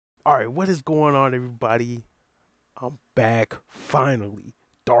Alright, what is going on, everybody? I'm back, finally.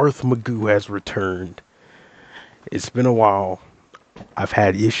 Darth Magoo has returned. It's been a while. I've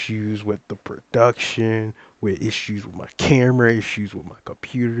had issues with the production, with issues with my camera, issues with my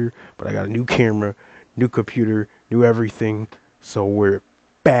computer, but I got a new camera, new computer, new everything. So we're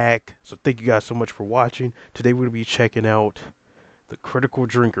back. So thank you guys so much for watching. Today we're going to be checking out the Critical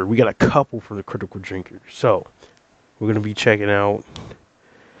Drinker. We got a couple from the Critical Drinker. So we're going to be checking out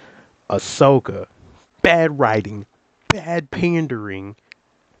Ahsoka. Bad writing, bad pandering,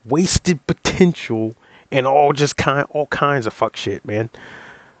 wasted potential, and all kinds of fuck shit, man.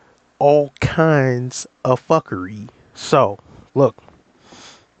 All kinds of fuckery. So, look,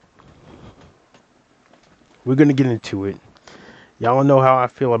 we're gonna get into it. Y'all know how I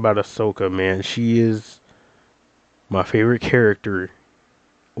feel about Ahsoka, man. She is my favorite character,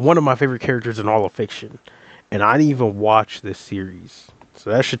 one of my favorite characters in all of fiction, and I didn't even watch this series, so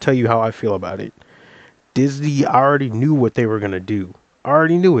that should tell you how I feel about it. Disney, I already knew what they were gonna do. I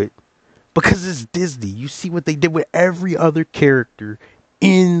already knew it. Because it's Disney. You see what they did with every other character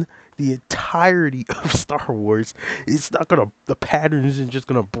in the entirety of Star Wars. It's not gonna, the pattern isn't just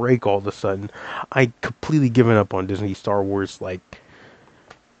gonna break all of a sudden. I completely given up on Disney Star Wars like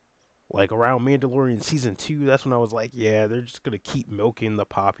around Mandalorian season 2. That's when I was like, yeah, they're just gonna keep milking the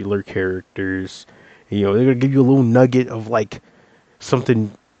popular characters. You know, they're gonna give you a little nugget of like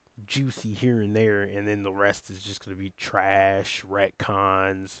something juicy here and there, and then the rest is just going to be trash,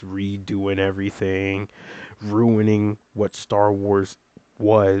 retcons, redoing everything, ruining what Star Wars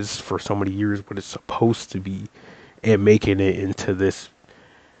was for so many years, what it's supposed to be, and making it into this,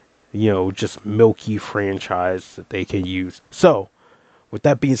 just milky franchise that they can use. So, with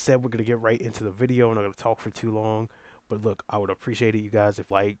that being said, we're going to get right into the video. I'm not going to talk for too long. But look, I would appreciate it, you guys,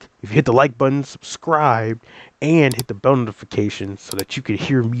 if you hit the like button, subscribe, and hit the bell notification so that you can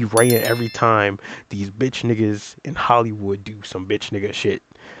hear me ranting every time these bitch niggas in Hollywood do some bitch nigga shit.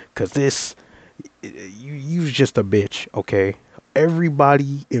 Cause you's just a bitch, okay?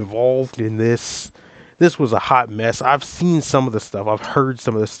 Everybody involved in this was a hot mess. I've seen some of the stuff. I've heard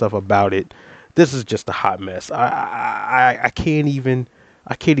some of the stuff about it. This is just a hot mess. I can't even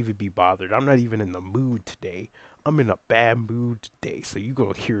be bothered. I'm not even in the mood today. I'm in a bad mood today, so you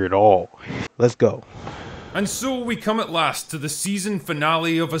gonna hear it all. Let's go. And so we come at last to the season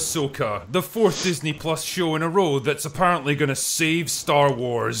finale of Ahsoka, the 4th Disney Plus show in a row that's apparently gonna save Star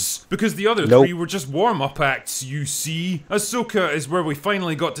Wars. Because the other 3 were just warm-up acts, you see. Ahsoka is where we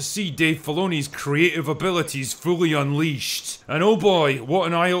finally got to see Dave Filoni's creative abilities fully unleashed. And oh boy, what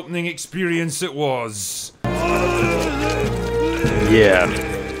an eye-opening experience it was. Yeah.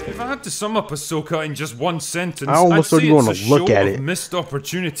 If I had to sum up Ahsoka in just one sentence, I'd say it's a show of missed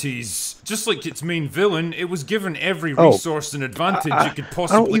opportunities. Just like its main villain, it was given every resource and advantage it could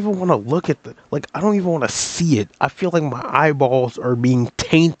possibly— I don't even want to look at I don't even want to see it. I feel like my eyeballs are being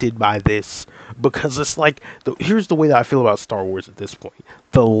tainted by this, because it's like, here's the way that I feel about Star Wars at this point.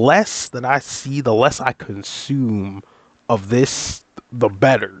 The less that I see, the less I consume of this, the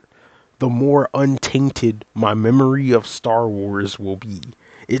better. The more untainted my memory of Star Wars will be.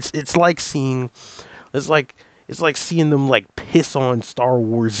 It's like seeing them like piss on Star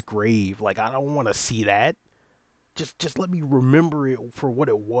Wars grave. Like, I don't want to see that. Just let me remember it for what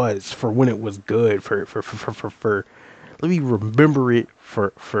it was, for when it was good, let me remember it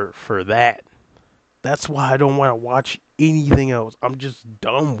for that. That's why I don't want to watch anything else. I'm just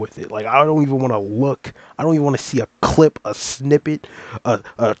done with it. Like, I don't even want to look. I don't even want to see a clip, a snippet,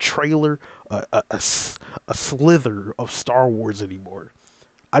 a trailer, a slither of Star Wars anymore.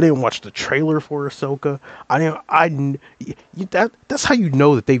 I didn't watch the trailer for Ahsoka. That's how you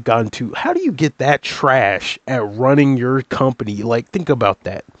know that they've gotten to. How do you get that trash at running your company? Like, think about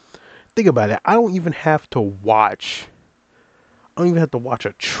that. Think about it. I don't even have to watch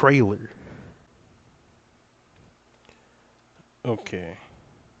a trailer. Okay.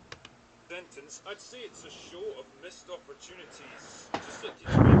 I'd say it's a show of missed opportunities. Just like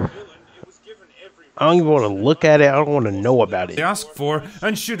its main villain, it was given every— I don't even want to look at it. I don't want to know about it. They asked for,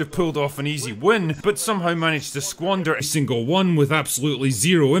 and should have pulled off an easy win, but somehow managed to squander a single one with absolutely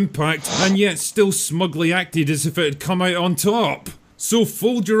zero impact, and yet still smugly acted as if it had come out on top. So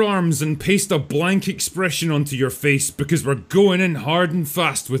fold your arms and paste a blank expression onto your face, because we're going in hard and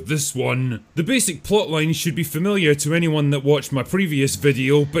fast with this one. The basic plotline should be familiar to anyone that watched my previous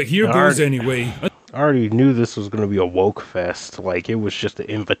video, but here goes anyway. I already knew this was going to be a woke fest. Like, it was just an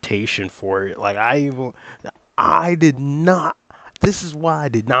invitation for it. Like, I did not, this is why I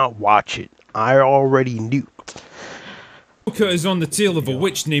did not watch it. I already knew. Ahsoka is on the tail of a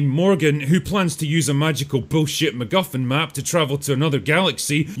witch named Morgan who plans to use a magical bullshit MacGuffin map to travel to another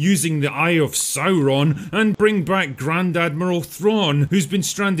galaxy using the Eye of Sauron and bring back Grand Admiral Thrawn, who's been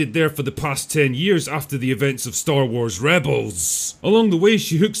stranded there for the past 10 years after the events of Star Wars Rebels. Along the way,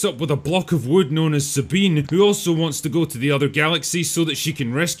 she hooks up with a block of wood known as Sabine, who also wants to go to the other galaxy so that she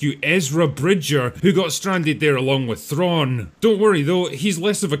can rescue Ezra Bridger, who got stranded there along with Thrawn. Don't worry though, he's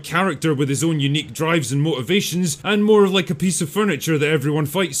less of a character with his own unique drives and motivations, and more like a piece of furniture that everyone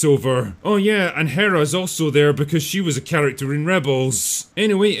fights over. Oh yeah, and Hera's also there because she was a character in Rebels.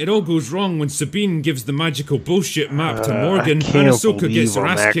 Anyway, it all goes wrong when Sabine gives the magical bullshit map to Morgan, and Ahsoka gets her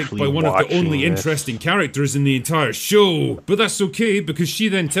ass kicked by one of the only interesting characters in the entire show. But that's okay, because she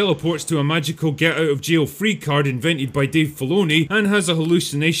then teleports to a magical get out of jail free card invented by Dave Filoni and has a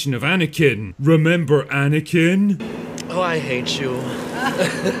hallucination of Anakin. Remember Anakin? Oh, I hate you.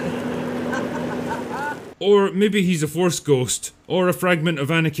 Or maybe he's a Force ghost, or a fragment of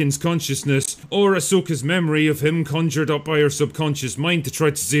Anakin's consciousness, or Ahsoka's memory of him conjured up by her subconscious mind to try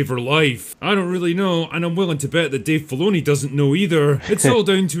to save her life. I don't really know, and I'm willing to bet that Dave Filoni doesn't know either. It's all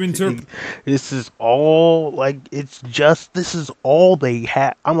down to interpret. This is all, like, this is all they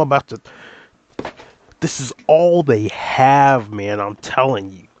have. This is all they have, man, I'm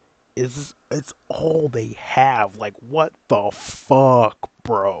telling you. It's all they have. Like, what the fuck,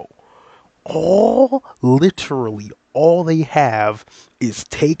 bro? Literally all they have is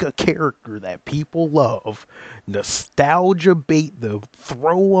take a character that people love, nostalgia bait them,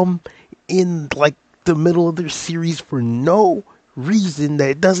 throw them in like the middle of their series for no reason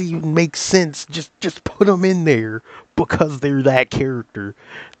that doesn't even make sense. Just put them in there because they're that character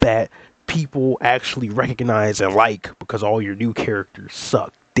that people actually recognize and like, because all your new characters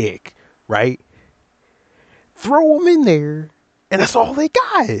suck dick, right? Throw them in there and that's all they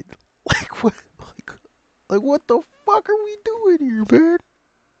got. Like what the fuck are we doing here, man?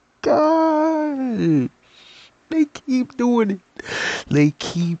 God, they keep doing it. They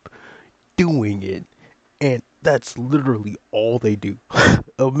keep doing it, and that's literally all they do.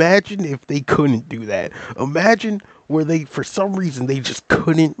 Imagine if they couldn't do that. Imagine where they, for some reason, they just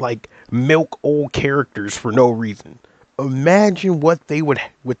couldn't like milk old characters for no reason. Imagine what they would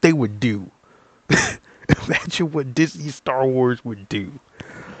do. Imagine what Disney Star Wars would do.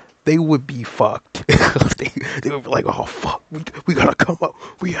 They would be fucked. they would be like, oh fuck, we gotta come up.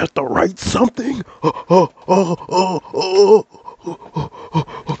 We have to write something.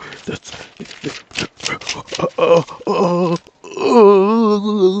 That's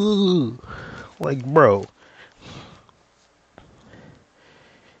like, bro.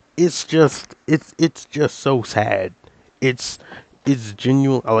 It's just so sad. It's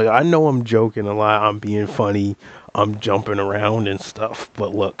genuine. Like, I know I'm joking a lot. I'm being funny. I'm jumping around and stuff.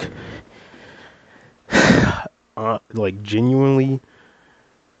 But look, like, genuinely,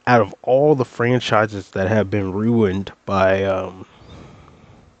 out of all the franchises that have been ruined by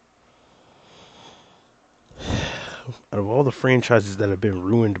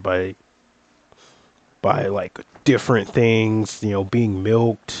like different things, you know, being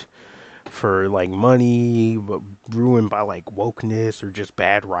milked for like money, but ruined by like wokeness or just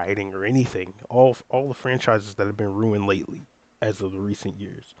bad writing or anything. All the franchises that have been ruined lately, as of the recent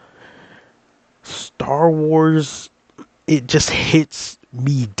years, Star Wars, it just hits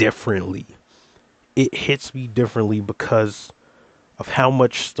me differently. It hits me differently because of how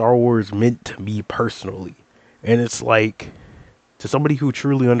much Star Wars meant to me personally. And it's like, to somebody who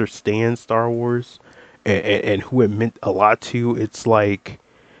truly understands Star Wars and who it meant a lot to, it's like,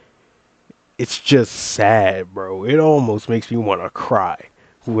 it's just sad, bro. It almost makes me want to cry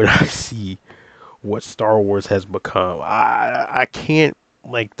when I see what Star Wars has become. I can't,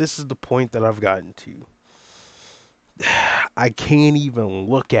 like, this is the point that I've gotten to. I can't even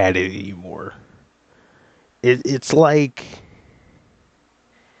look at it anymore. It's like,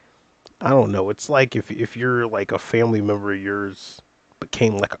 I don't know. It's like if you're like a family member of yours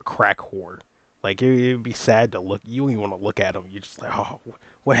became like a crack whore. Like, it'd be sad to look. You don't even want to look at them. You're just like, oh,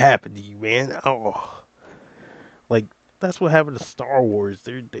 what happened to you, man? Oh, like, that's what happened to Star Wars.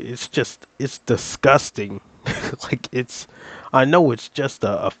 It's disgusting. Like, I know it's just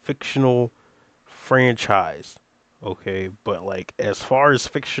a fictional franchise, okay? But, like, as far as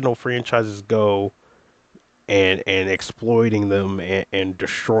fictional franchises go, and exploiting them and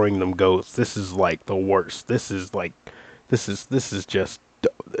destroying them goes, this is, like, the worst. This is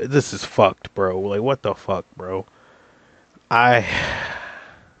fucked, bro. Like, what the fuck, bro? I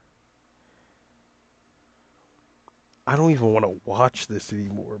don't even want to watch this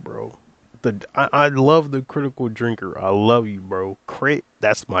anymore, bro. I love the Critical Drinker. I love you, bro. Crit,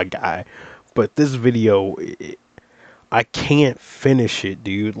 that's my guy. But this video, I can't finish it,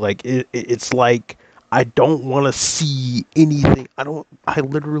 dude. Like it's like I don't want to see anything. I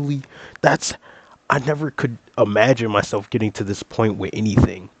literally that's I never could imagine myself getting to this point with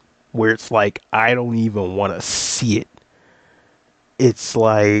anything where it's like I don't even want to see it. It's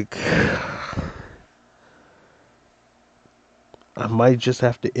like I might just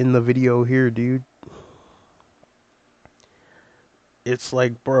have to end the video here, dude. It's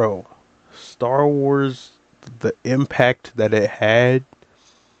like, bro, Star Wars, the impact that it had,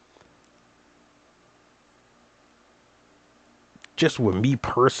 just with me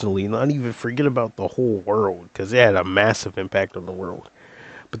personally, not even forget about the whole world, because it had a massive impact on the world.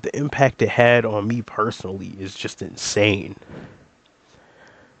 But the impact it had on me personally is just insane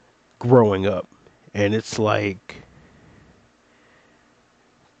growing up. And it's like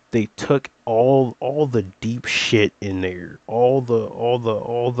they took all the deep shit in there, all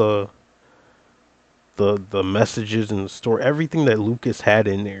the messages in the story, everything that Lucas had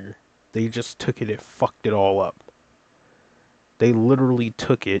in there. They just took it and fucked it all up. They literally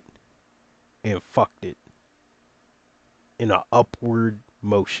took it and fucked it in an upward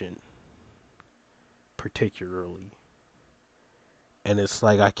motion, particularly. And it's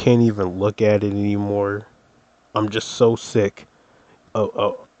like I can't even look at it anymore. I'm just so sick.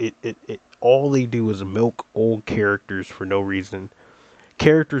 All they do is milk old characters for no reason.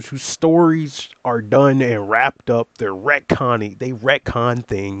 Characters whose stories are done and wrapped up. They're retconning. They retcon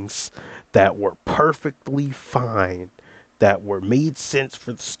things that were perfectly fine, that were made sense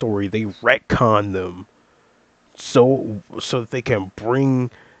for the story. They retcon them so that they can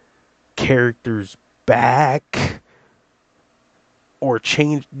bring characters back or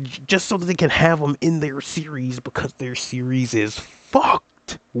change, just so that they can have them in their series, because their series is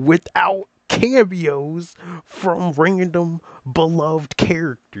fucked without cameos from random beloved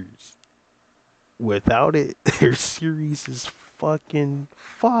characters. Without it, their series is fucking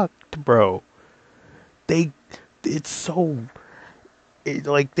fucked, bro. They, it's so,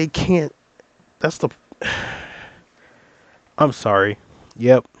 like they can't. That's the. I'm sorry.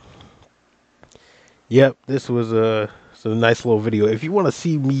 Yep. This was a nice little video. If you want to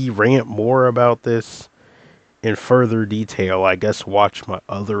see me rant more about this in further detail, I guess watch my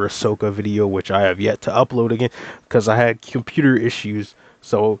other Ahsoka video, which I have yet to upload again because I had computer issues.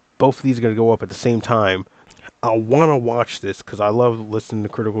 So both of these are going to go up at the same time. I want to watch this because I love listening to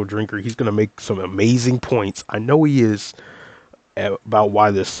Critical Drinker. He's going to make some amazing points. I know he is, about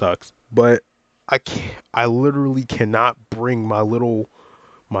why this sucks, but I literally cannot bring my little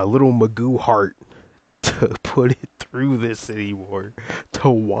Magoo heart to put it through this anymore. To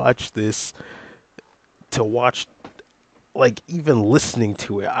watch this, like, even listening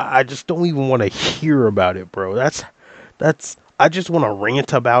to it, I just don't even want to hear about it, bro. That's I just want to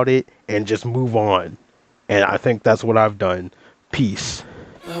rant about it and just move on. And I think that's what I've done. Peace.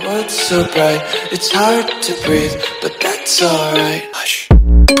 My world's so bright, it's hard to breathe, but that's alright. Hush.